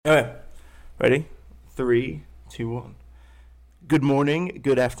Ready? 3, 2, 1. Good morning,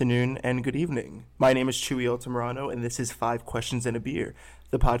 good afternoon, and good evening. My name is Chewy Altamirano, and this is 5 Questions and a Beer,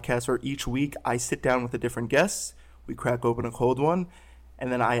 the podcast where each week I sit down with a different guest, we crack open a cold one,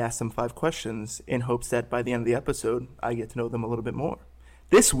 and then I ask them 5 questions in hopes that by the end of the episode, I get to know them a little bit more.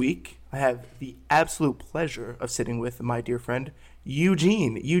 This week, I have the absolute pleasure of sitting with my dear friend,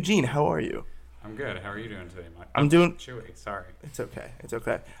 Eugene. Eugene, how are you? I'm good. How are you doing today, Mike? I'm doing... Chewy, sorry. It's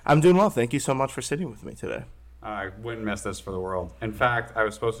okay. I'm doing well. Thank you so much for sitting with me today. I wouldn't miss this for the world. In fact, I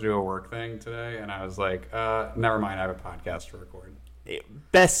was supposed to do a work thing today, and I was like, never mind, I have a podcast to record.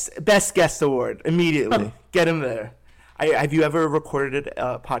 Best guest award, immediately. Get him there. Have you ever recorded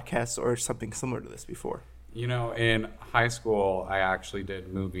a podcast or something similar to this before? You know, in high school, I actually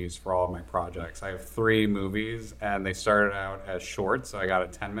did movies for all of my projects. I have 3 movies, and they started out as shorts, so I got a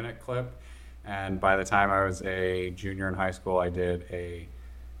 10-minute clip. And by the time I was a junior in high school, I did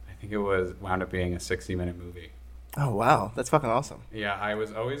wound up being a 60-minute movie. Oh, wow. That's fucking awesome. Yeah, I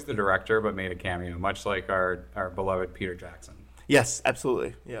was always the director, but made a cameo, much like our beloved Peter Jackson. Yes,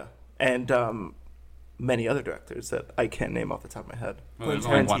 absolutely. Yeah. And many other directors that I can't name off the top of my head. Well, there's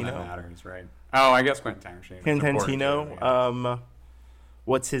only one that matters, right? Oh, I guess Quentin Tarantino. Quentin Tarantino. Yeah.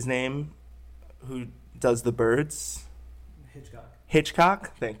 What's his name? Who does The Birds?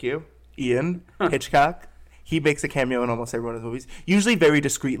 Hitchcock. Thank you. Ian Hitchcock. He makes a cameo in almost every one of his movies. Usually very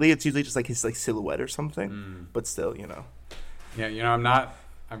discreetly. It's usually just like his silhouette or something. But still, you know. Yeah, you know,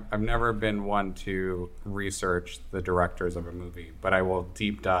 I've never been one to research the directors of a movie, but I will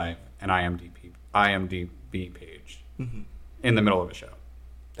deep dive an IMDb page in the middle of a show.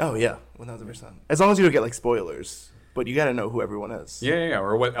 Oh yeah, 1000%. As long as you don't get like spoilers. But you got to know who everyone is. Yeah,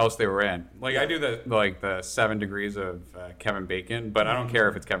 or what else they were in. Like, I do the 7 degrees of Kevin Bacon, but I don't care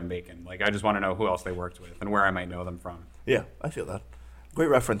if it's Kevin Bacon. Like, I just want to know who else they worked with and where I might know them from. Yeah, I feel that. Great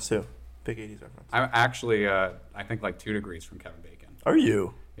reference, too. Big 80s reference. I'm actually, I think, like 2 degrees from Kevin Bacon. Are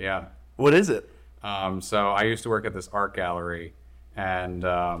you? Yeah. What is it? So I used to work at this art gallery, and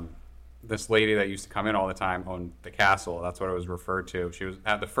this lady that used to come in all the time owned the castle. That's what it was referred to. She was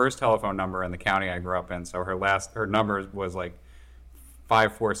at the first telephone number in the county I grew up in. So her number was like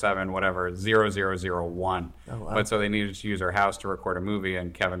 547 whatever 0001. Oh, wow. But so they needed to use her house to record a movie,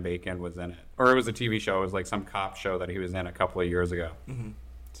 and Kevin Bacon was in it. Or it was a TV show. It was like some cop show that he was in a couple of years ago.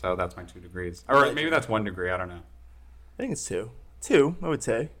 So that's my 2 degrees. Or maybe that's 1 degree. I don't know. I think it's 2. 2, I would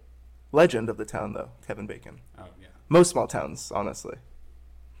say. Legend of the town, though, Kevin Bacon. Oh yeah. Most small towns, honestly.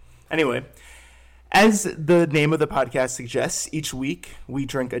 Anyway, as the name of the podcast suggests, each week we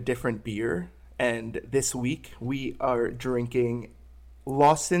drink a different beer. And this week we are drinking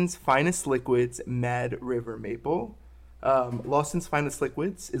Lawson's Finest Liquids Mad River Maple. Lawson's Finest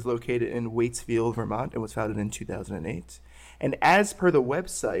Liquids is located in Waitsfield, Vermont, and was founded in 2008. And as per the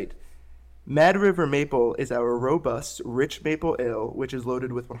website, Mad River Maple is our robust, rich maple ale, which is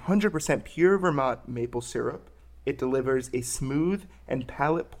loaded with 100% pure Vermont maple syrup. It delivers a smooth and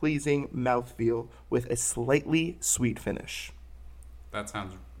palate-pleasing mouthfeel with a slightly sweet finish. That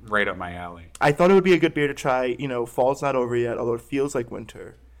sounds right up my alley. I thought it would be a good beer to try. You know, fall's not over yet, although it feels like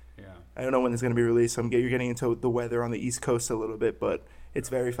winter. Yeah. I don't know when it's going to be released, so you're getting into the weather on the East Coast a little bit, but it's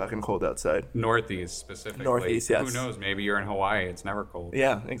very fucking cold outside. Northeast, specifically. Northeast, yes. Who knows? Maybe you're in Hawaii. It's never cold.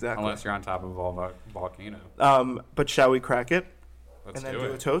 Yeah, exactly. Unless you're on top of a volcano. But shall we crack it? Let's and then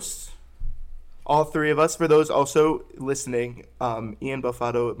do a toast? All 3 of us. For those also listening, Ian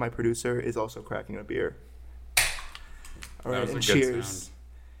Buffado, my producer, is also cracking a beer. All right, and cheers. Sound.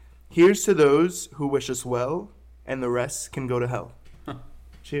 Here's to those who wish us well, and the rest can go to hell.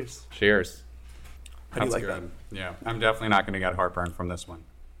 Cheers. Cheers. How do you like that? Yeah, I'm definitely not going to get heartburn from this one.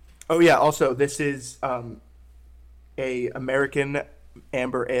 Oh, yeah. Also, this is a American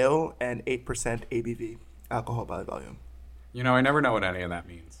Amber Ale and 8% ABV, alcohol by volume. You know, I never know what any of that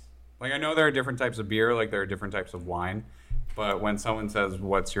means. Like, I know there are different types of beer, like there are different types of wine, but when someone says,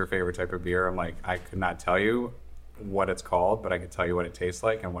 what's your favorite type of beer, I'm like, I could not tell you what it's called, but I could tell you what it tastes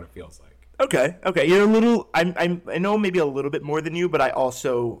like and what it feels like. Okay. You're a little, I know maybe a little bit more than you, but I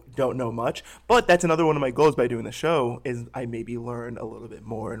also don't know much. But that's another one of my goals by doing the show is I maybe learn a little bit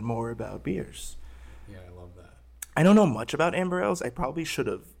more and more about beers. Yeah, I love that. I don't know much about amber ales. I probably should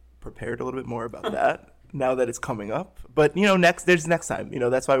have prepared a little bit more about that. Now that it's coming up. But, you know, there's next time. You know,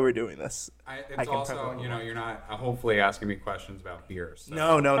 that's why we're doing this. It's also, you know, you're not hopefully asking me questions about beers. So.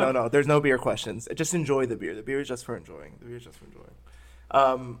 No. There's no beer questions. Just enjoy the beer. The beer is just for enjoying.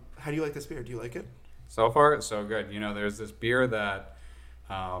 How do you like this beer? Do you like it? So far, it's so good. You know, there's this beer that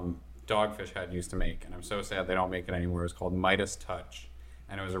Dogfish Head used to make, and I'm so sad they don't make it anymore. It's called Midas Touch.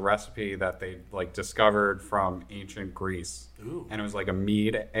 and it was a recipe that they like discovered from ancient Greece. Ooh. And it was like a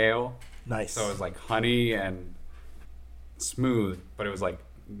mead ale. Nice. So it was like honey and smooth, but it was like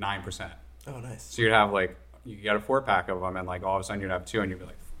 9%. Oh, nice. So you'd have like, you get a 4-pack of them, and like all of a sudden you'd have 2, and you'd be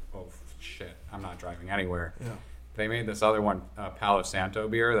like, oh shit, I'm not driving anywhere. Yeah. They made this other one, Palo Santo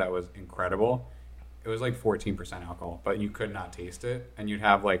beer, that was incredible. It was like 14% alcohol, but you could not taste it. And you'd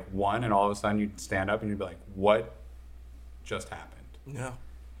have like one, and all of a sudden you'd stand up and you'd be like, what just happened? Yeah.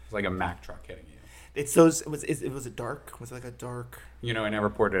 It's like a Mack truck hitting you. It's those. Was it dark? Was it like a dark? You know, I never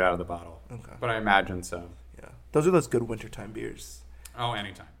poured it out of the bottle. Okay. But I imagine so. Yeah. Those are those good wintertime beers. Oh,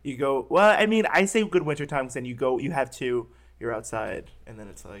 anytime. You go, well, I mean, I say good wintertime because then you go, you have 2, you're outside, and then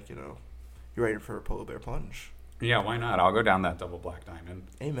it's like, you're ready for a polar bear plunge. Yeah, why not? I'll go down that double black diamond.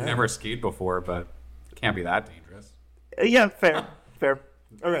 Amen. Never skied before, but it can't be that dangerous. Yeah, fair. Fair.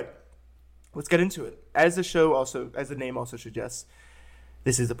 All right. Let's get into it. As the name also suggests,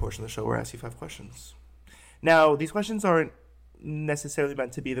 this is the portion of the show where I ask you 5 questions. Now, these questions aren't necessarily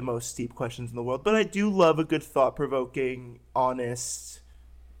meant to be the most steep questions in the world, but I do love a good thought-provoking, honest,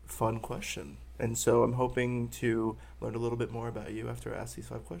 fun question. And so I'm hoping to learn a little bit more about you after I ask these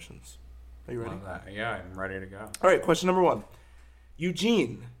 5 questions. Are you ready? Love that. Yeah, I'm ready to go. All right, question number 1.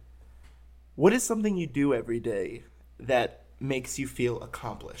 Eugene, what is something you do every day that makes you feel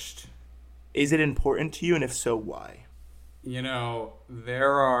accomplished? Is it important to you, and if so, why? You know,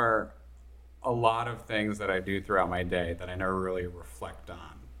 there are a lot of things that I do throughout my day that I never really reflect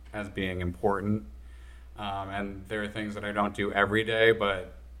on as being important. And there are things that I don't do every day,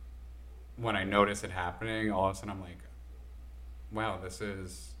 but when I notice it happening, all of a sudden I'm like, wow, this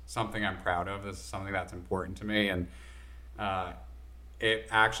is something I'm proud of. This is something that's important to me. And it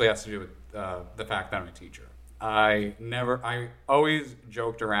actually has to do with the fact that I'm a teacher. I always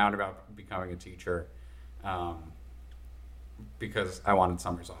joked around about becoming a teacher because I wanted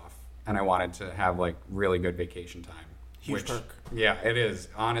summers off and I wanted to have like really good vacation time. Huge perk. Yeah, it is.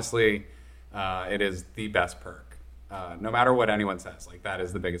 Honestly, it is the best perk. No matter what anyone says, like that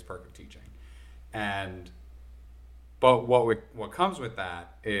is the biggest perk of teaching. But what comes with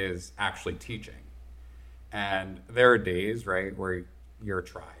that is actually teaching. And there are days, right, where you're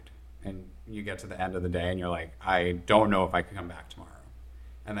tried and you get to the end of the day and you're like, I don't know if I can come back tomorrow.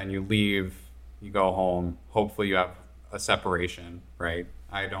 And then you leave, you go home, hopefully you have a separation, right?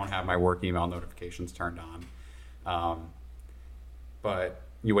 I don't have my work email notifications turned on. But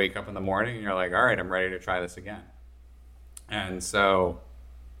you wake up in the morning and you're like, all right, I'm ready to try this again. And so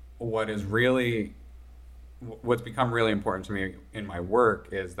what's become really important to me in my work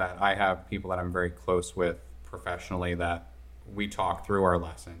is that I have people that I'm very close with professionally that we talk through our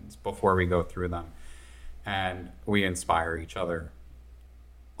lessons before we go through them. And we inspire each other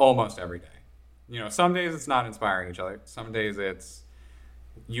almost every day. You know, some days it's not inspiring each other. Some days it's,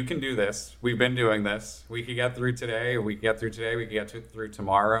 you can do this. We've been doing this. We could get through today. We could get through today. We could get through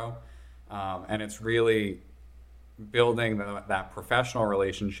tomorrow. And it's really building that professional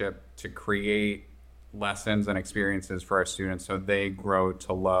relationship to create lessons and experiences for our students so they grow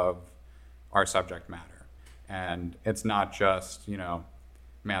to love our subject matter. And it's not just, you know,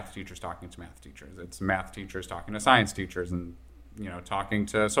 math teachers talking to math teachers. It's math teachers talking to science teachers and, you know, talking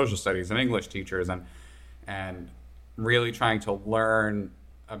to social studies and English teachers and really trying to learn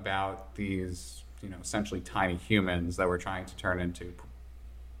about these, you know, essentially tiny humans that we're trying to turn into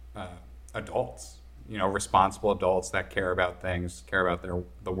adults, you know, responsible adults that care about things, care about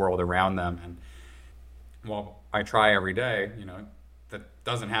the world around them. And well, I try every day, you know, that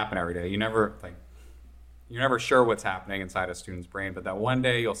doesn't happen every day. You're never sure what's happening inside a student's brain, but that one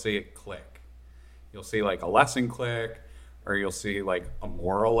day you'll see it click. You'll see like a lesson click, or you'll see like a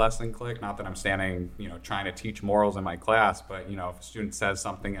moral lesson click. Not that I'm standing, you know, trying to teach morals in my class, but, you know, if a student says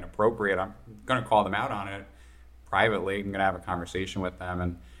something inappropriate, I'm going to call them out on it privately. I'm going to have a conversation with them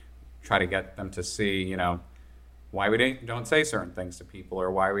and try to get them to see, you know, why we don't say certain things to people, or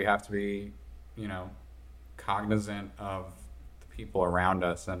why we have to be, you know, cognizant of the people around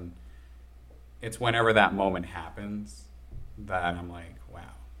us. And it's whenever that moment happens that I'm like, wow,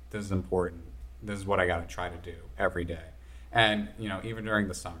 this is important. This is what I got to try to do every day. And, you know, even during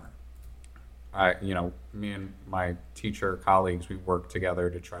the summer, me and my teacher colleagues, we work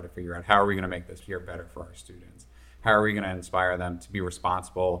together to try to figure out how are we going to make this year better for our students? How are we going to inspire them to be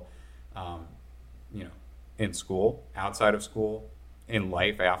responsible, you know, in school, outside of school, in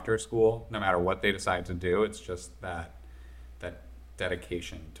life after school, no matter what they decide to do. It's just that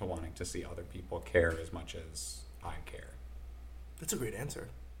dedication to wanting to see other people care as much as I care. That's a great answer.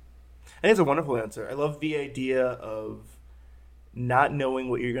 I think it's a wonderful answer. I love the idea of not knowing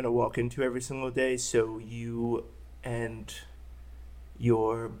what you're going to walk into every single day, so you and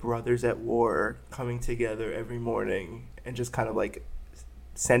your brothers at war coming together every morning and just kind of like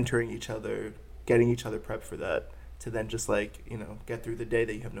centering each other, getting each other prepped for that, to then just like, get through the day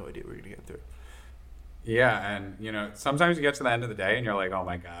that you have no idea what you're going to get through. Yeah, and sometimes you get to the end of the day and you're like, oh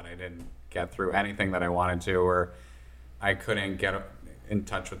my God, I didn't get through anything that I wanted to, or I couldn't get in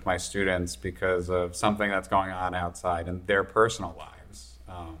touch with my students because of something that's going on outside in their personal lives.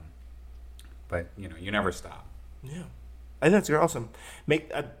 But you never stop. Yeah, I think that's awesome.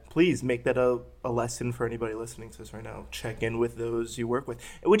 Please make that a lesson for anybody listening to this right now. Check in with those you work with,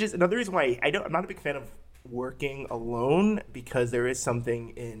 which is another reason why I'm not a big fan of working alone, because there is something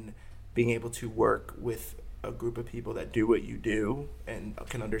in being able to work with a group of people that do what you do and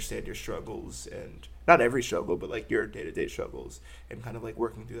can understand your struggles, and not every struggle, but like your day-to-day struggles, and kind of like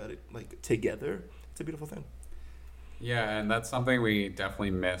working through that like together. It's a beautiful thing. Yeah, and that's something we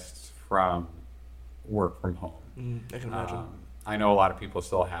definitely missed from work from home. I can imagine. I know a lot of people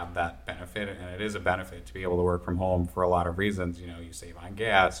still have that benefit, and it is a benefit to be able to work from home for a lot of reasons. You save on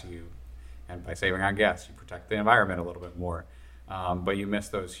gas, and by saving on gas, you protect the environment a little bit more. But you miss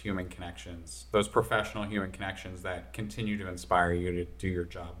those human connections, those professional human connections that continue to inspire you to do your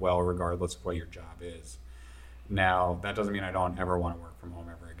job well, regardless of what your job is. Now, that doesn't mean I don't ever want to work from home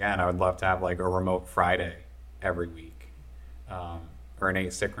ever again. I would love to have like a remote Friday every week, or an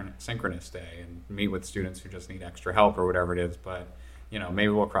asynchronous day, and meet with students who just need extra help or whatever it is. But, maybe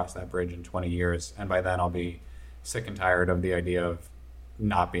we'll cross that bridge in 20 years. And by then I'll be sick and tired of the idea of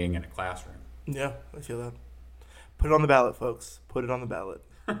not being in a classroom. Yeah, I feel that. Put it on the ballot, folks. Put it on the ballot.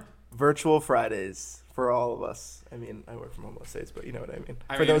 Virtual Fridays for all of us. I mean, I work from home most days, but you know what I mean.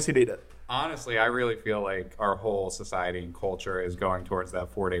 For those who need it. Honestly, I really feel like our whole society and culture is going towards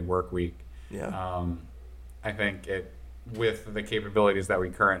that 4-day work week. Yeah. I think with the capabilities that we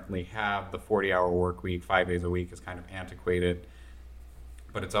currently have, the 40-hour work week, 5 days a week, is kind of antiquated.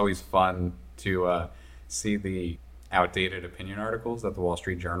 But it's always fun to see the outdated opinion articles that the Wall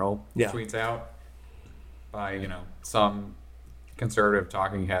Street Journal tweets out by, some conservative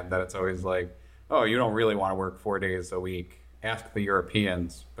talking head, that it's always like, oh, you don't really want to work 4 days a week. Ask the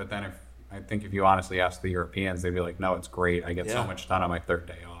Europeans. But then if you honestly ask the Europeans, they'd be like, no, it's great. I get so much done on my third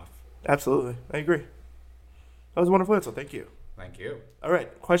day off. Absolutely. I agree. That was a wonderful answer. Thank you. Thank you. All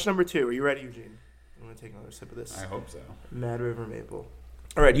right. Question number 2. Are you ready, Eugene? I'm going to take another sip of this. I hope so. Mad River Maple.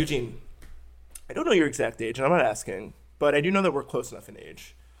 All right, Eugene. I don't know your exact age, and I'm not asking, but I do know that we're close enough in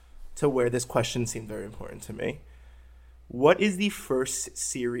age to where this question seemed very important to me. What is the first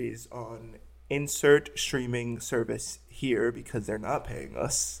series on insert streaming service here, because they're not paying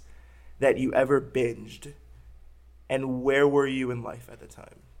us, that you ever binged, and where were you in life at the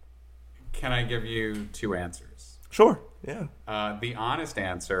time? Can I give you 2 answers? Sure, yeah. The honest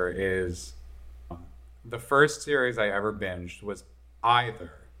answer is the first series I ever binged was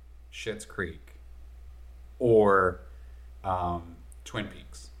either Schitt's Creek or Twin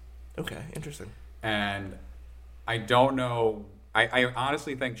Peaks. Okay, interesting. And I don't know. I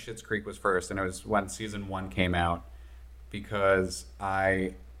honestly think Schitt's Creek was first, and it was when season 1 came out, because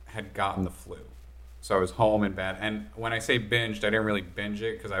I had gotten the flu. So I was home in bed. And when I say binged, I didn't really binge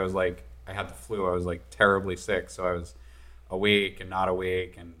it because I had the flu. I was like terribly sick. So I was awake and not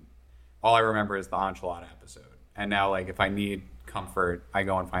awake. And all I remember is the enchilada episode. And now, like, if I need comfort, I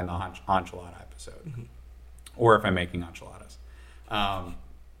go and find the enchilada episode. Mm-hmm. Or if I'm making enchiladas.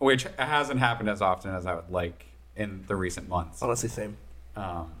 Which hasn't happened as often as I would like in the recent months. Honestly, same.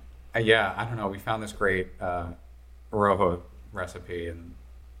 Yeah, I don't know. We found this great Rojo recipe, and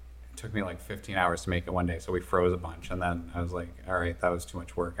it took me like 15 hours to make it one day. So we froze a bunch, and then I was like, all right, that was too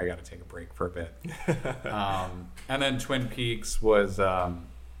much work. I got to take a break for a bit. And then Twin Peaks was, I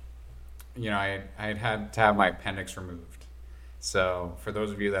had to have my appendix removed. So for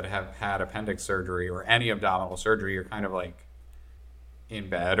those of you that have had appendix surgery or any abdominal surgery, you're kind of like in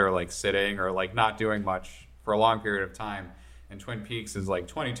bed or like sitting or like not doing much for a long period of time. And Twin Peaks is like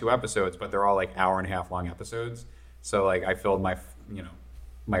 22 episodes, but they're all like hour-and-a-half long episodes. So like I filled my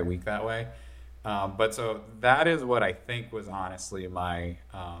week that way. But so that is what I think was honestly my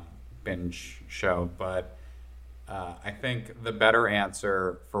binge show. But I think the better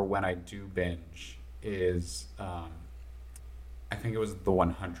answer for when I do binge is I think it was The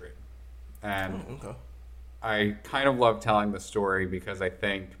 100. And okay. I kind of love telling the story because I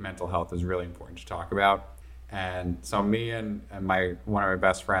think mental health is really important to talk about. And so me and one of my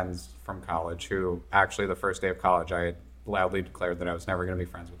best friends from college, who actually the first day of college, I had loudly declared that I was never going to be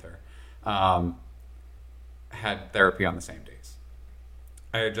friends with her, had therapy on the same days.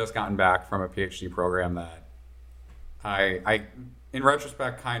 I had just gotten back from a PhD program that in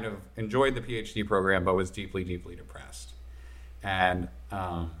retrospect, kind of enjoyed the PhD program, but was deeply, deeply depressed. And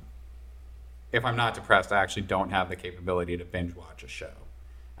if I'm not depressed, I actually don't have the capability to binge watch a show.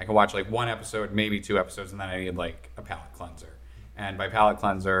 I can watch like one episode, maybe 2 episodes, and then I need like a palate cleanser. And by palate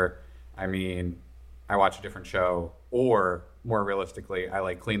cleanser, I mean I watch a different show, or more realistically, I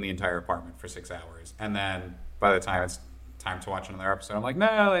like clean the entire apartment for 6 hours. And then by the time it's time to watch another episode, I'm like, no,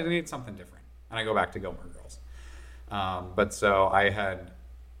 I need something different. And I go back to Gilmore Girls. But so I had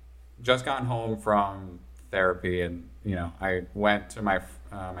just gotten home from therapy, and I went to my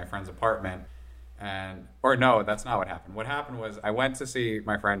friend's apartment, or no, that's not what happened. What happened was I went to see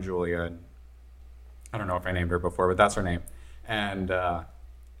my friend Julia, and I don't know if I named her before, but that's her name. And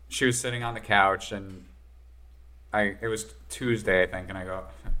she was sitting on the couch, and it was Tuesday, I think, and I go,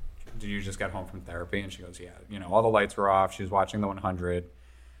 did you just get home from therapy? And she goes, yeah. All the lights were off. She was watching the 100,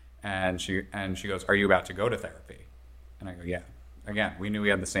 and she goes, are you about to go to therapy? And I go, yeah. Again, we knew we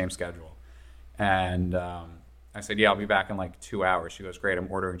had the same schedule. And I said, yeah, I'll be back in like 2 hours. She goes, great,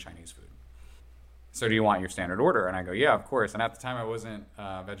 I'm ordering Chinese food. So do you want your standard order? And I go, yeah, of course. And at the time I wasn't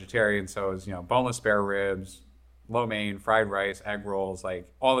vegetarian, so it was, boneless spare ribs, lo mein, fried rice, egg rolls, like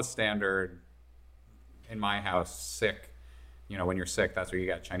all the standard in my house, sick. When you're sick, that's where you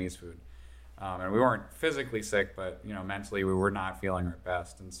got Chinese food. And we weren't physically sick, but, mentally we were not feeling our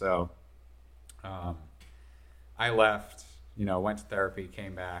best. And so I left, went to therapy,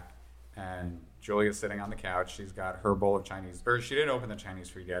 came back, and Julia's sitting on the couch. She's got her bowl of Chinese, or she didn't open the Chinese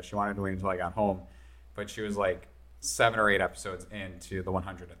food yet. She wanted to wait until I got home, but she was like 7 or 8 episodes into the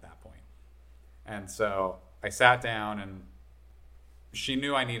 100 at that point. And so I sat down, and she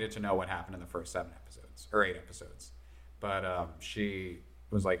knew I needed to know what happened in the first 7 episodes, or 8 episodes. But she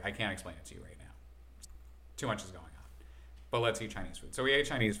was like, I can't explain it to you right now. Too much is going on. But let's eat Chinese food. So we ate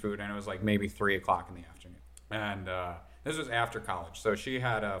Chinese food, and it was like maybe 3 o'clock in the afternoon. And this was after college. So she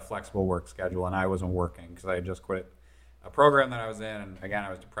had a flexible work schedule, and I wasn't working because I had just quit a program that I was in. And again, I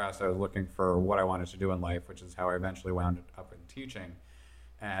was depressed. I was looking for what I wanted to do in life, which is how I eventually wound up in teaching.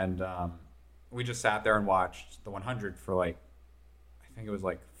 And we just sat there and watched the 100 for I think it was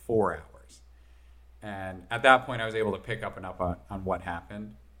 4 hours. And at that point, I was able to pick up on what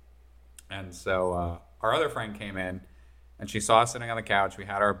happened. And so our other friend came in, and she saw us sitting on the couch. We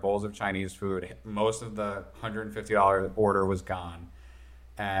had our bowls of Chinese food. Most of the $150 order was gone.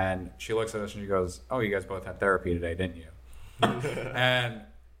 And she looks at us and she goes, oh, you guys both had therapy today, didn't you? And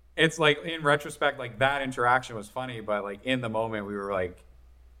it's in retrospect, that interaction was funny. But in the moment, we were like,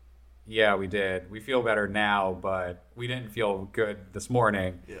 yeah, we did. We feel better now, but we didn't feel good this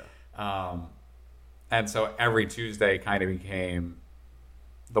morning. Yeah. And so every Tuesday kind of became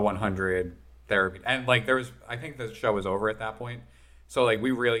the 100 therapy. And I think the show was over at that point. So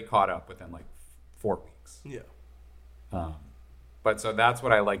we really caught up within 4 weeks. Yeah. But so that's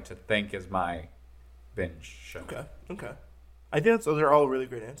what I like to think is my binge show. Okay. I think those are all really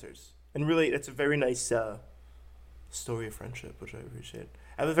great answers. And really, it's a very nice story of friendship, which I appreciate.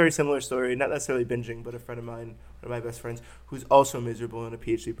 I have a very similar story, not necessarily binging, but a friend of mine, one of my best friends, who's also miserable in a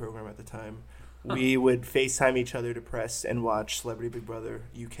PhD program at the time. We would FaceTime each other depressed and watch Celebrity Big Brother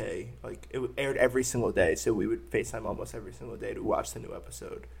UK. It aired every single day, so we would FaceTime almost every single day to watch the new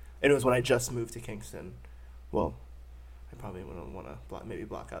episode. And it was when I just moved to Kingston. Well, I probably wouldn't want to maybe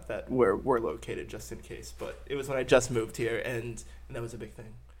block out that where we're located just in case. But it was when I just moved here, and that was a big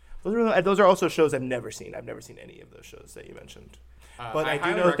thing. Those are also shows I've never seen. I've never seen any of those shows that you mentioned. But I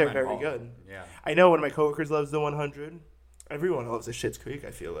do know that they're very good. Yeah. I know one of my coworkers loves the 100. Everyone loves the Schitt's Creek, I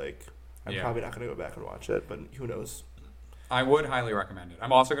feel like. I'm probably not going to go back and watch it, but who knows? I would highly recommend it.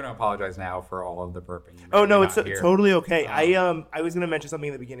 I'm also going to apologize now for all of the burping. Oh, no, it's totally okay. I was going to mention something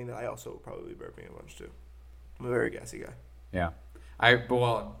in the beginning that I also will probably be burping a bunch too. I'm a very gassy guy. Yeah. I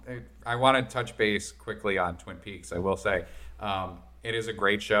want to touch base quickly on Twin Peaks. I will say it is a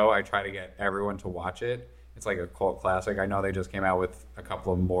great show. I try to get everyone to watch it. It's like a cult classic. I know they just came out with a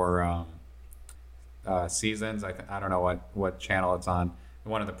couple of more seasons. I don't know what channel it's on.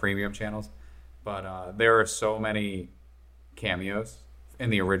 One of the premium channels, but there are so many cameos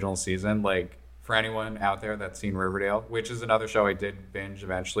in the original season. For anyone out there that's seen Riverdale, which is another show I did binge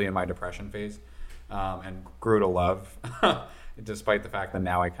eventually in my depression phase, and grew to love, despite the fact that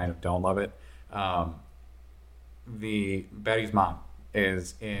now I kind of don't love it. The Betty's mom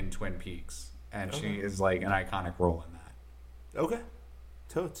is in Twin Peaks, and she is an iconic role in that. Okay,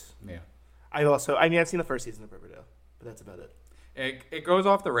 totes. Yeah. I've seen the first season of Riverdale, but that's about it. It goes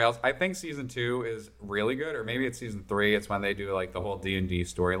off the rails. I think season 2 is really good, or maybe it's season 3. It's when they do the whole D&D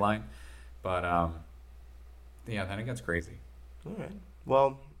storyline. But yeah, then it gets crazy. All right.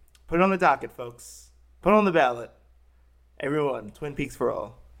 Well, put it on the docket, folks. Put it on the ballot. Everyone, Twin Peaks for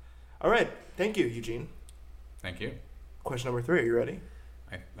all. All right. Thank you, Eugene. Thank you. Question number 3. Are you ready?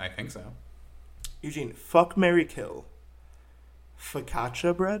 I think so. Eugene, fuck, marry, kill.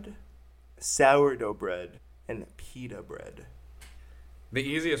 Focaccia bread, sourdough bread, and pita bread. The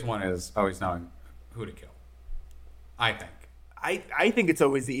easiest one is always knowing who to kill. I think. I think it's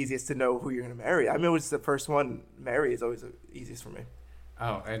always the easiest to know who you're going to marry. I mean, it was the first one. Marry is always the easiest for me.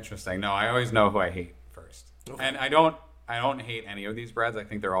 Oh, interesting. No, I always know who I hate first. Okay. And I don't hate any of these breads. I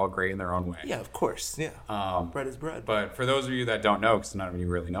think they're all great in their own way. Yeah, of course. Yeah. Bread is bread. But for those of you that don't know, because none of you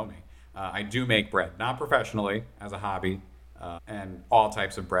really know me, I do make bread. Not professionally, as a hobby. And all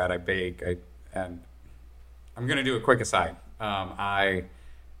types of bread I bake. And I'm going to do a quick aside. I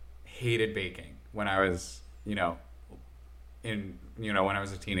hated baking when I was, when I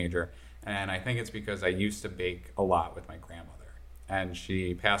was a teenager. And I think it's because I used to bake a lot with my grandmother. And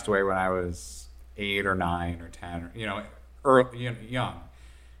she passed away when I was 8 or 9 or 10, young.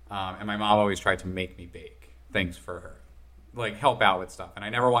 And my mom always tried to make me bake things for her, like help out with stuff. And I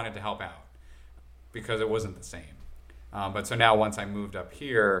never wanted to help out because it wasn't the same. But so now once I moved up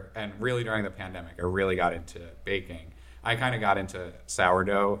here, and really during the pandemic, I really got into baking. I kind of got into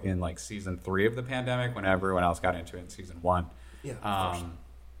sourdough in like season 3 of the pandemic when everyone else got into it in season 1. Yeah, of course.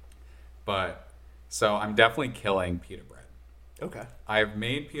 But so I'm definitely killing pita bread. Okay. I've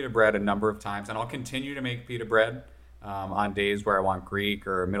made pita bread a number of times, and I'll continue to make pita bread on days where I want Greek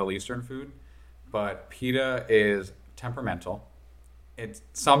or Middle Eastern food. But pita is temperamental.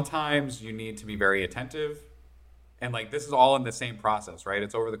 Sometimes you need to be very attentive. And like this is all in the same process, right?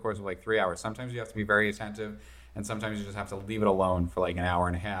 It's over the course of like 3 hours. Sometimes you have to be very attentive, and sometimes you just have to leave it alone for like an hour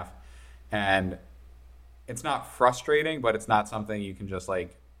and a half. And it's not frustrating, but it's not something you can just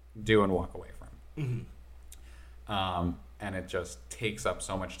like do and walk away from. Mm-hmm. And it just takes up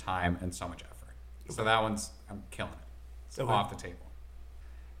so much time and so much effort. Okay. So that one's, I'm killing it. It's off the table.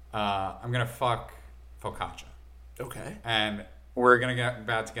 I'm going to fuck focaccia. Okay. And we're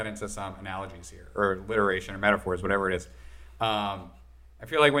about to get into some analogies here, or alliteration or metaphors, whatever it is. I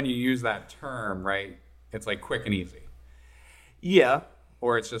feel like when you use that term, right, it's like quick and easy. Yeah.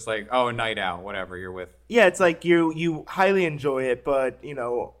 Or it's just like, oh, a night out, whatever you're with. Yeah, it's like you highly enjoy it, but, are you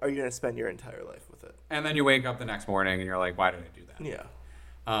going to spend your entire life with it? And then you wake up the next morning and you're like, why did I do that?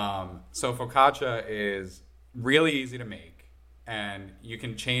 Yeah. So focaccia is really easy to make, and you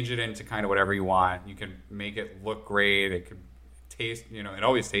can change it into kind of whatever you want. You can make it look great. It could taste, it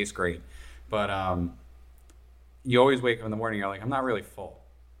always tastes great. But you always wake up in the morning, you're like, I'm not really full.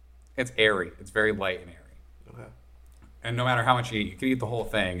 It's airy. It's very light and airy. Okay. And no matter how much you eat, you can eat the whole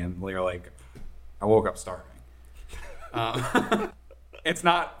thing, and you're like, I woke up starving. It's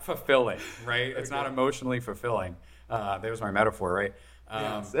not fulfilling, right? It's not emotionally fulfilling. There's my metaphor, right?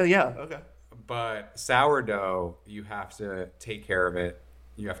 Yeah, okay. But sourdough, you have to take care of it.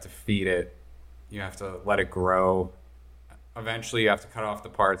 You have to feed it. You have to let it grow. Eventually, you have to cut off the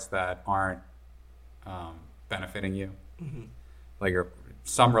parts that aren't benefiting you. Mm-hmm. Like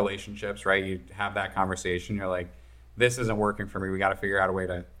some relationships, right? You have that conversation. You're like, this isn't working for me. We got to figure out a way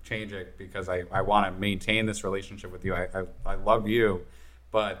to change it because I want to maintain this relationship with you. I love you,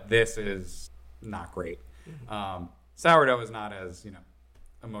 but this is not great. Mm-hmm. Sourdough is not as,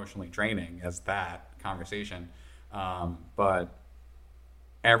 emotionally draining as that conversation. But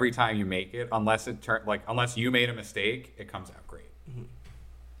every time you make it, unless you made a mistake, it comes out great.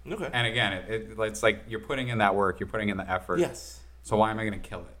 Mm-hmm. Okay. And again, it's like you're putting in that work, you're putting in the effort. Yes. So why am I going to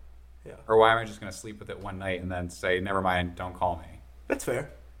kill it? Yeah. Or why am I just going to sleep with it one night and then say, never mind, don't call me? That's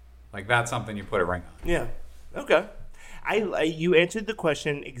fair. Like, that's something you put a ring on. Yeah. Okay. You answered the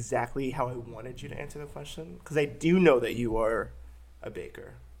question exactly how I wanted you to answer the question, because I do know that you are a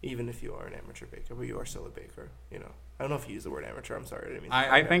baker, even if you are an amateur baker, but you are still a baker. I don't know if you use the word amateur. I'm sorry. I didn't mean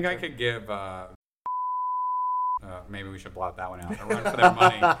I think I could give... maybe we should blot that one out. A run for their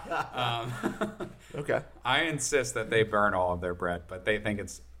money. Okay. I insist that they burn all of their bread, but they think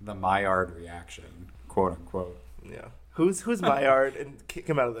it's the Maillard reaction, quote unquote. Yeah. Who's Maillard, and kick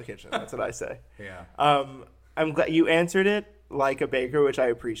him out of the kitchen? That's what I say. Yeah. I'm glad you answered it like a baker, which I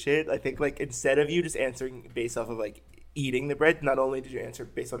appreciate. I think instead of you just answering based off of eating the bread, not only did you answer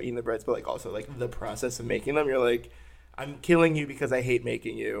based on eating the breads, but also the process of making them. You're like, I'm killing you because I hate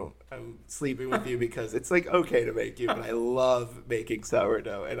making you. I'm sleeping with you because it's okay to make you, but I love making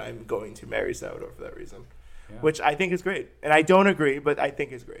sourdough, and I'm going to marry sourdough for that reason, which I think is great. And I don't agree, but I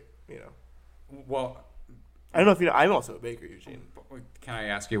think is great. Well, I don't know if you know. I'm also a baker, Eugene. Can I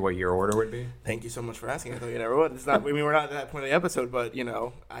ask you what your order would be? Thank you so much for asking. I thought you never would. It's not. We're not at that point of the episode, but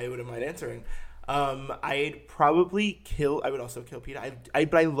I wouldn't mind answering. I'd probably kill. I would also kill pita.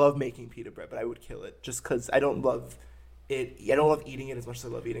 But I love making pita bread, but I would kill it just because I don't love I don't love eating it as much as I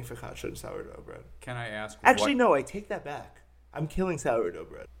love eating focaccia and sourdough bread. Can I ask? Actually, no, I take that back. I'm killing sourdough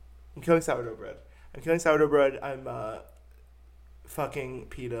bread. I'm fucking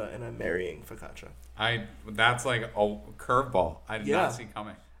pita and I'm marrying focaccia. That's like a curveball. I did not see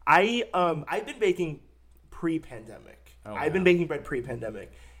coming. I've been baking pre-pandemic. I've been baking bread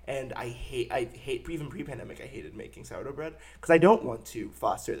pre-pandemic, and I hate even pre-pandemic. I hated making sourdough bread because I don't want to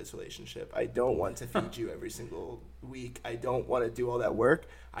foster this relationship. I don't want to feed you every single week. I don't want to do all that work.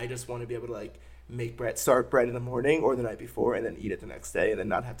 I just want to be able to like make bread, start bread in the morning or the night before, and then eat it the next day, and then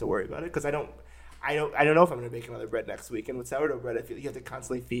not have to worry about it because I don't know if I'm going to bake another bread next week. And with sourdough bread, I feel you have to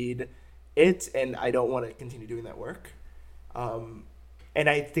constantly feed it, and I don't want to continue doing that work. And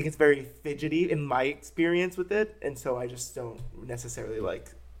I think it's very fidgety in my experience with it, and so I just don't necessarily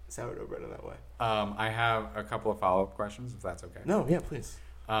like sourdough bread in that way. I have a couple of follow-up questions, if that's okay. No, yeah, please.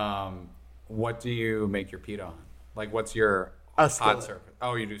 What do you make your pita on? Like, what's your hot surface?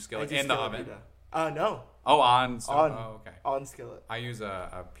 Oh, you do skillet in the oven? Pita. No. Oh, on. Okay. On skillet. I use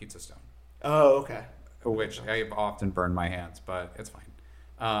a pizza stone. Oh, okay. Which I've often burned my hands, but it's fine.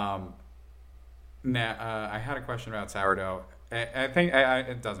 Now, I had a question about sourdough. I think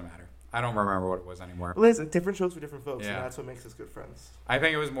it doesn't matter. I don't remember what it was anymore. Well, listen, different shows for different folks, and that's what makes us good friends. I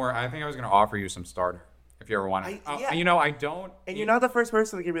think I was going to offer you some starter if you ever want it. I don't. And you're not the first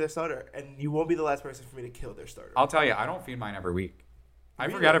person to give me their starter, and you won't be the last person for me to kill their starter. I'll tell you, I don't feed mine every week. I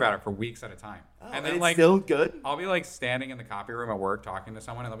forget about it for weeks at a time. Oh, and then it's like still good? I'll be like standing in the copy room at work talking to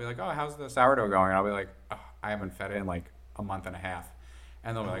someone, and they'll be like, "Oh, how's the sourdough going?" And I'll be like, "Oh, I haven't fed it in like a month and a half."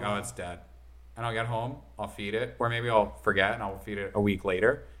 And they'll be like, "Oh, it's dead." And I'll get home, I'll feed it, or maybe I'll forget and I'll feed it a week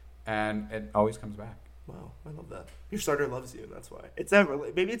later, and it always comes back. Wow, I love that. Your starter loves you, and that's why.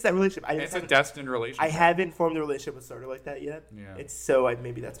 Maybe it's that relationship. It's a destined relationship. I haven't formed a relationship with starter like that yet. Yeah.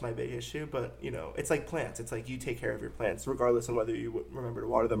 Maybe that's my big issue, but it's like plants. It's like you take care of your plants, regardless of whether you remember to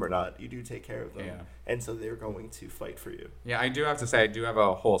water them or not. You do take care of them, and so they're going to fight for you. Yeah, I do have to say I do have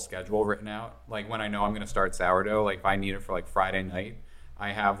a whole schedule written out. Like when I know I'm going to start sourdough, like if I need it for like Friday night,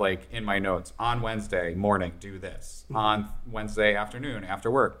 I have like in my notes on Wednesday morning do this, on Wednesday afternoon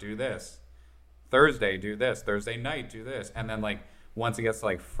after work do this. Thursday, do this. Thursday night, do this. And then, like, once it gets to,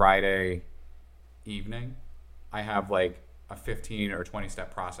 like, Friday evening, I have, like, a 15 or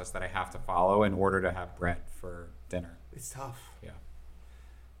 20-step process that I have to follow in order to have bread for dinner. It's tough. Yeah.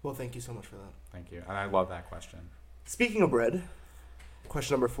 Well, thank you so much for that. Thank you. I love that question. Speaking of bread,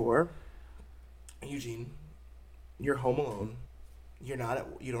 question number 4. Eugene, you're home alone. You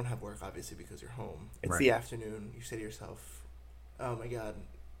don't have work, obviously, because you're home. It's the afternoon. You say to yourself, oh, my God.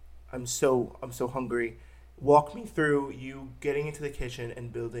 I'm so hungry. Walk me through you getting into the kitchen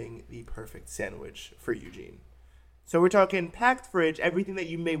and building the perfect sandwich for Eugene. So we're talking packed fridge, everything that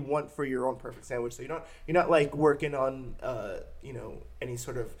you may want for your own perfect sandwich. So you're not like working on any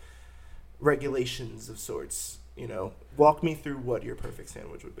sort of regulations of sorts. Walk me through what your perfect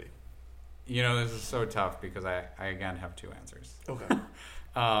sandwich would be. This is so tough because I again have 2 answers. Okay.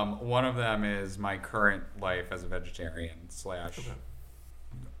 One of them is my current life as a vegetarian /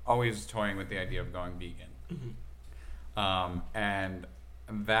 always toying with the idea of going vegan. Mm-hmm. And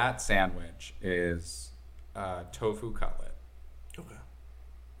that sandwich is tofu cutlet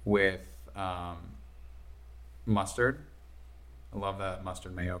with mustard. I love that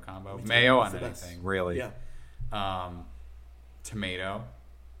mustard mayo combo. Mayo on anything, really. Yeah. Tomato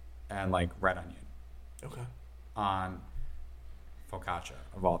and like red onion. Okay. On focaccia,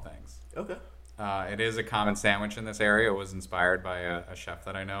 of all things. Okay. It is a common sandwich in this area. It was inspired by a chef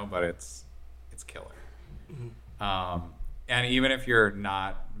that I know, but it's killer. Mm-hmm. And even if you're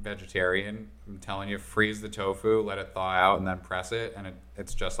not vegetarian, I'm telling you, freeze the tofu, let it thaw out, and then press it, and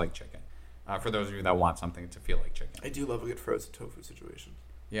it's just like chicken. For those of you that want something to feel like chicken. I do love a good frozen tofu situation.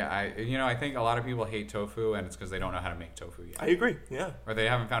 Yeah, I think a lot of people hate tofu, and it's because they don't know how to make tofu yet. I agree, yeah. Or they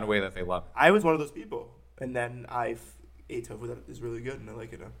haven't found a way that they love it. I was one of those people, and then I've ate tofu that is really good, and I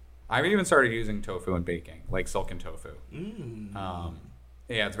like it now. I've even started using tofu in baking, like silken tofu. Yeah,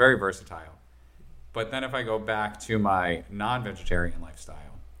 it's very versatile. But then if I go back to my non-vegetarian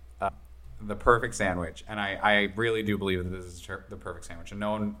lifestyle, the perfect sandwich, and I really do believe that this is the perfect sandwich, and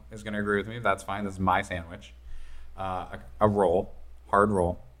no one is going to agree with me. That's fine. This is my sandwich. A roll, hard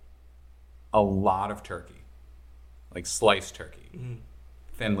roll, a lot of turkey, like sliced turkey,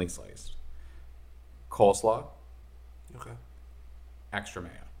 thinly sliced, coleslaw, extra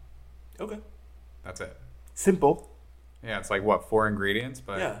mayo. Okay. That's it. Simple. Yeah, it's like 4 ingredients,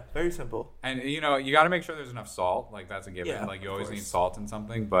 but yeah, very simple. And you got to make sure there's enough salt. Like that's a given. Yeah, like you always need salt in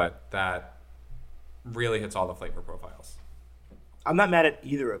something, but that really hits all the flavor profiles. I'm not mad at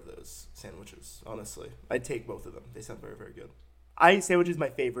either of those sandwiches, honestly. I'd take both of them. They sound very, very good. Sandwich is my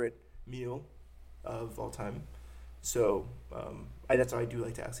favorite meal of all time. So that's why I do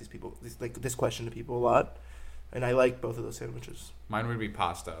like to ask this question to people a lot. And I like both of those sandwiches. Mine would be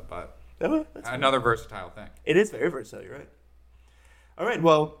pasta, but That's another versatile thing. It is very versatile, you're right. All right,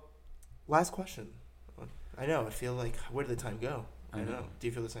 well, last question. I know, I feel like, where did the time go? I know. Do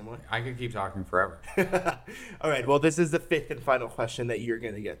you feel the same way? I could keep talking forever. All right, well, this is the fifth and final question that you're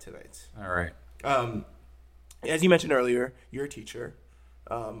going to get tonight. All right. As you mentioned earlier, you're a teacher.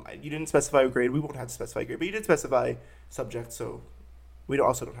 You didn't specify a grade. We won't have to specify a grade, but you did specify subject, so we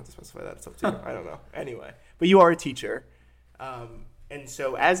also don't have to specify that. It's up to you. I don't know. Anyway, but you are a teacher. And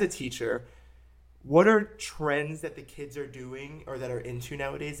so as a teacher, what are trends that the kids are doing or that are into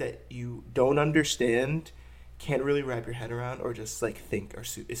nowadays that you don't understand, can't really wrap your head around, or just like think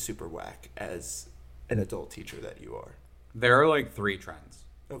is super whack as an adult teacher that you are? There are like 3 trends.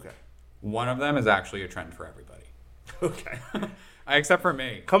 Okay. One of them is actually a trend for everybody. Okay. Except for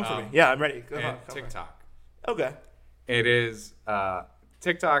me. Come for me. Yeah, I'm ready. Go on. TikTok. Okay. It is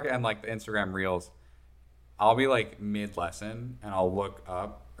TikTok and like the Instagram Reels. I'll be like mid-lesson and I'll look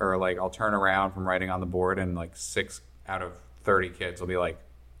up, or like I'll turn around from writing on the board, and like 6 out of 30 kids will be like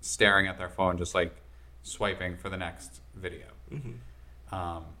staring at their phone, just like swiping for the next video. Mm-hmm.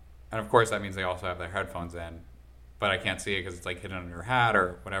 And of course that means they also have their headphones in, but I can't see it because it's like hidden under your hat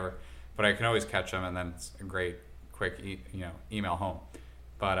or whatever. But I can always catch them, and then it's a great quick email home.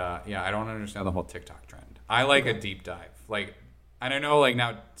 But yeah, I don't understand the whole TikTok trend. I like a deep dive. Like, and I know like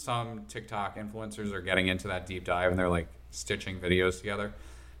now some TikTok influencers are getting into that deep dive and they're like stitching videos together.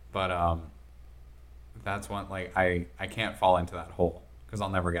 But that's one, like I can't fall into that hole because I'll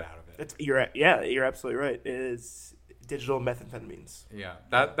never get out of it. You're absolutely right. It is digital methamphetamines. Yeah,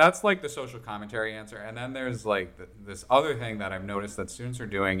 that's like the social commentary answer. And then there's like this other thing that I've noticed that students are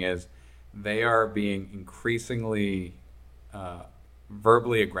doing is they are being increasingly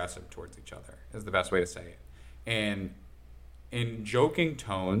verbally aggressive towards each other, is the best way to say it. And in joking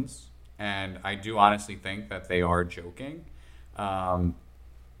tones, and I do honestly think that they are joking,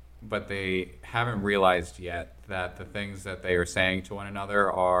 but they haven't realized yet that the things that they are saying to one another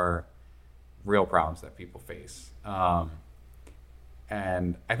are real problems that people face.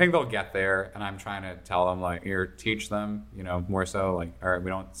 And I think they'll get there, and I'm trying to tell them, like, teach them, more so, like, all right, we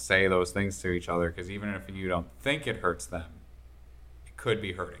don't say those things to each other, because even if you don't think it hurts them, it could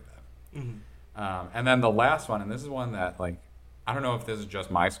be hurting them. Mm-hmm. And then the last one, and this is one that, like, I don't know if this is just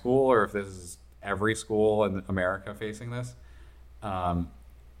my school or if this is every school in America facing this. I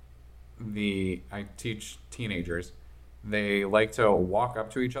teach teenagers. They like to walk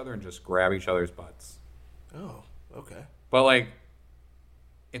up to each other and just grab each other's butts. Oh, okay. But, like,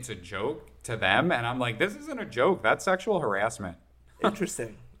 it's a joke to them, and I'm like, this isn't a joke. That's sexual harassment.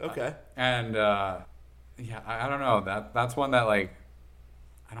 Interesting. Okay. Yeah, I don't know. That's one that, like,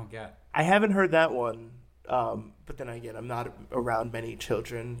 I don't get. I haven't heard that one, but then again, I'm not around many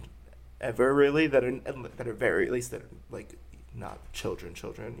children ever really that are very, at least that are like not children.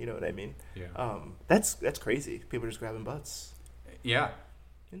 You know what I mean? Yeah. That's crazy. People just grabbing butts. Yeah.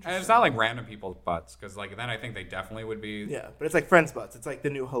 And it's not like random people's butts, because like then I think they definitely would be. Yeah, but it's like friends' butts. It's like the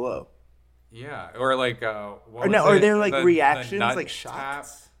new hello. Yeah, or like or they're like reactions, like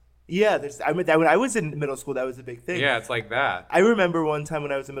shots. Yeah, when I was in middle school, that was a big thing. Yeah, it's like that. I remember one time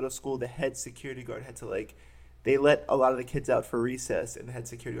when I was in middle school, the head security guard had to they let a lot of the kids out for recess, and the head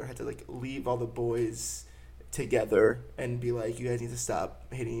security guard had to leave all the boys together and be like, you guys need to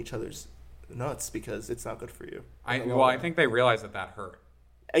stop hitting each other's nuts because it's not good for you. I think they realized that hurt.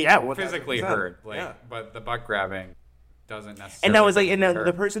 Yeah, well, physically hurt. But the butt grabbing doesn't necessarily. And that was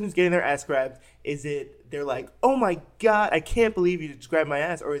the person who's getting their ass grabbed. They're like, oh my god, I can't believe you just grabbed my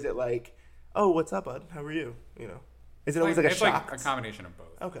ass, or is it like, oh, what's up, bud? How are you? Is it always like a shock? Like a combination of both.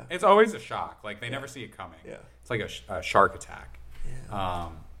 Okay. It's always a shock. Like they never see it coming. Yeah. It's like a shark attack. Yeah.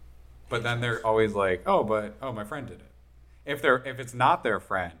 But then they're always like, my friend did it. If it's not their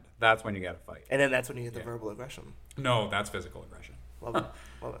friend, that's when you get a fight. And then that's when you get the verbal aggression. No, that's physical aggression. Love it.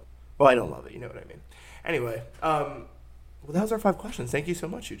 Well, I don't love it. You know what I mean. Anyway, well, that was our 5 questions. Thank you so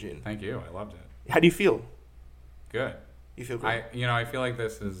much, Eugene. Thank you. I loved it. How do you feel? Good. You feel good? I feel like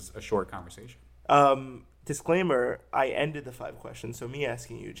this is a short conversation. Disclaimer, I ended the 5 questions, so me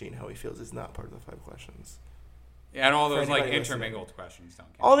asking Eugene how he feels is not part of the 5 questions. Yeah, and all those intermingled questions don't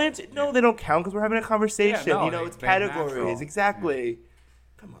count. They don't count because we're having a conversation. Yeah, it's categories. Natural. Exactly. Yeah.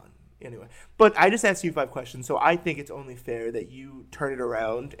 Come on. Anyway, but I just asked you 5 questions, so I think it's only fair that you turn it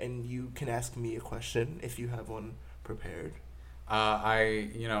around and you can ask me a question if you have one prepared. I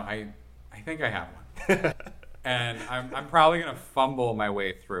think I have one. And I'm probably going to fumble my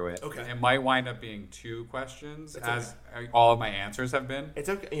way through it. Okay. It might wind up being 2 questions, It's as all of my answers have been. It's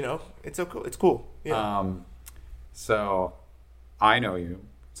okay. It's okay. It's cool. Yeah. So I know you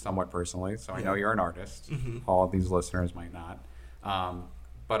somewhat personally, so I know you're an artist. Mm-hmm. All of these listeners might not.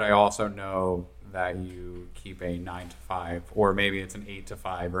 But I also know that you keep a 9 to 5, or maybe it's an 8 to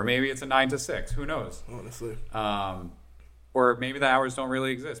 5, or maybe it's a 9 to 6. Who knows? Honestly. Or maybe the hours don't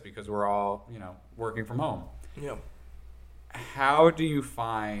really exist because we're all, working from home. Yeah. How do you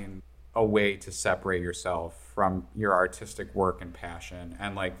find a way to separate yourself from your artistic work and passion?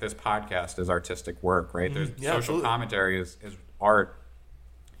 And like this podcast is artistic work, right? There's social absolutely. commentary is art.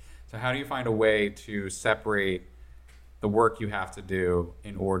 So how do you find a way to separate the work you have to do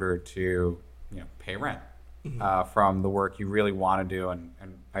in order to, pay rent from the work you really want to do and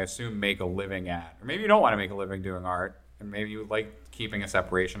I assume make a living at? Or maybe you don't want to make a living doing art, and maybe you like keeping a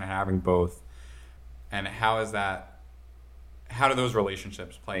separation and having both. And how do those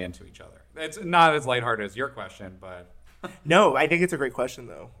relationships play into each other? It's not as lighthearted as your question, but No, I think it's a great question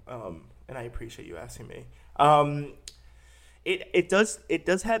though, and I appreciate you asking me. It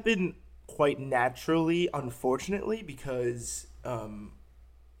does happen quite naturally, unfortunately, because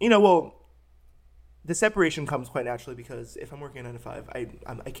the separation comes quite naturally because if I'm working 9 to 5,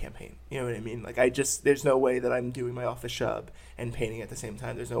 I can't paint. You know what I mean? Like there's no way that I'm doing my office job and painting at the same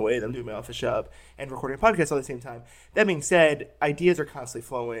time. There's no way that I'm doing my office job and recording a podcast at the same time. That being said, ideas are constantly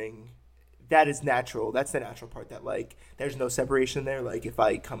flowing. That is natural. That's the natural part. That there's no separation there. Like if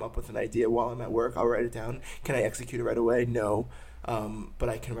I come up with an idea while I'm at work, I'll write it down. Can I execute it right away? No, but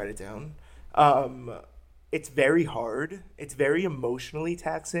I can write it down. It's very hard. It's very emotionally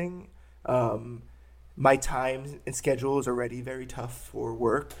taxing. My time and schedule is already very tough for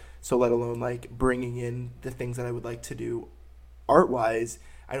work. So let alone bringing in the things that I would like to do art-wise,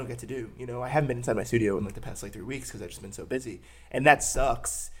 I don't get to do. I haven't been inside my studio in the past 3 weeks because I've just been so busy, and that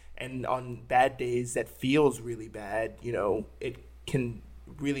sucks. And on bad days, that feels really bad. It can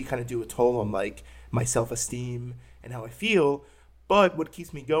really kind of do a toll on my self-esteem and how I feel. But what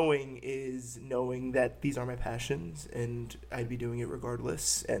keeps me going is knowing that these are my passions and I'd be doing it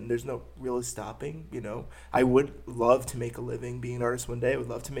regardless. And there's no real stopping. I would love to make a living being an artist one day. I would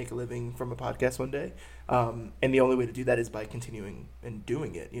love to make a living from a podcast one day. And the only way to do that is by continuing and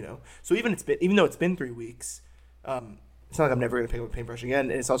doing it. So even though it's been 3 weeks, it's not like I'm never going to pick up a paintbrush again.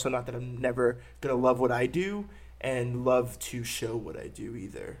 And it's also not that I'm never going to love what I do and love to show what I do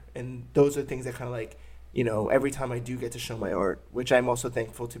either. And those are things that kind of every time I do get to show my art, which I'm also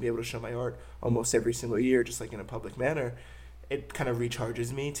thankful to be able to show my art almost every single year, just in a public manner, it kind of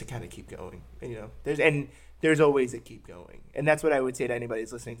recharges me to kind of keep going. There's always a keep going. And that's what I would say to anybody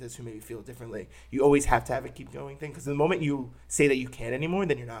who's listening to this who maybe feel differently. You always have to have a keep going thing, because the moment you say that you can't anymore,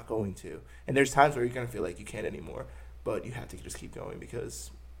 then you're not going to. And there's times where you're going to feel like you can't anymore, but you have to just keep going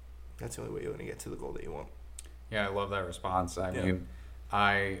because that's the only way you're going to get to the goal that you want. Yeah, I love that response. I mean,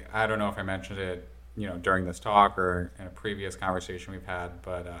 I don't know if I mentioned it during this talk or in a previous conversation we've had,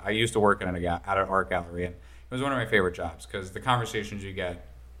 but I used to work at an art gallery, and it was one of my favorite jobs because the conversations you get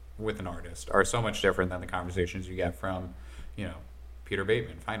with an artist are so much different than the conversations you get from, Peter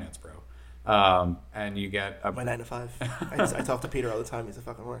Bateman, finance bro. And you get my 9 to 5. I talk to Peter all the time. He's the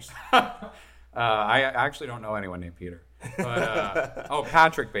fucking worst. I actually don't know anyone named Peter. But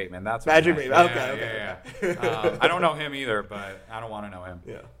Patrick Bateman. That's Patrick Bateman. Okay. I don't know him either, but I don't want to know him.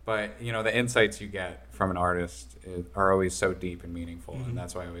 Yeah. But the insights you get from an artist are always so deep and meaningful, Mm-hmm. and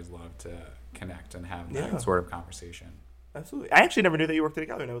that's why I always love to connect and have that sort of conversation. Absolutely. I actually never knew that you worked at a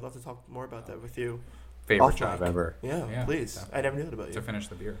gallery, and I would love to talk more about that with you. Favorite job ever. Yeah, please. Definitely. I never knew that about you. To finish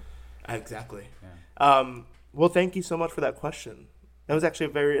the beer. Exactly. Yeah. Well, thank you so much for that question. That was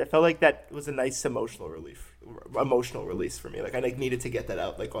actually I felt like that was a nice emotional release for me. I needed to get that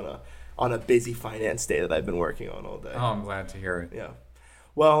out on a busy finance day that I've been working on all day. Oh, I'm glad to hear it. Yeah.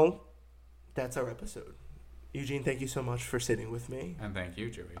 Well, that's our episode. Eugene, thank you so much for sitting with me. And thank you,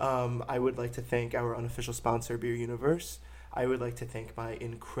 Joey. I would like to thank our unofficial sponsor, Beer Universe. I would like to thank my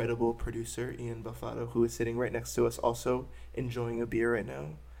incredible producer, Ian Buffato, who is sitting right next to us, also enjoying a beer right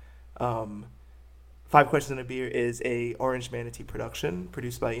now. 5 Questions in a Beer is a Orange Manatee production,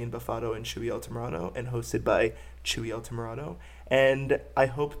 produced by Ian Buffato and Chewy Altamirano, and hosted by Chewy Altamirano. And I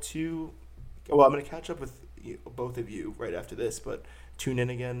hope I'm going to catch up with both of you right after this, but tune in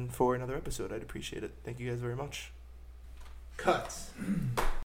again for another episode. I'd appreciate it. Thank you guys very much. Cut.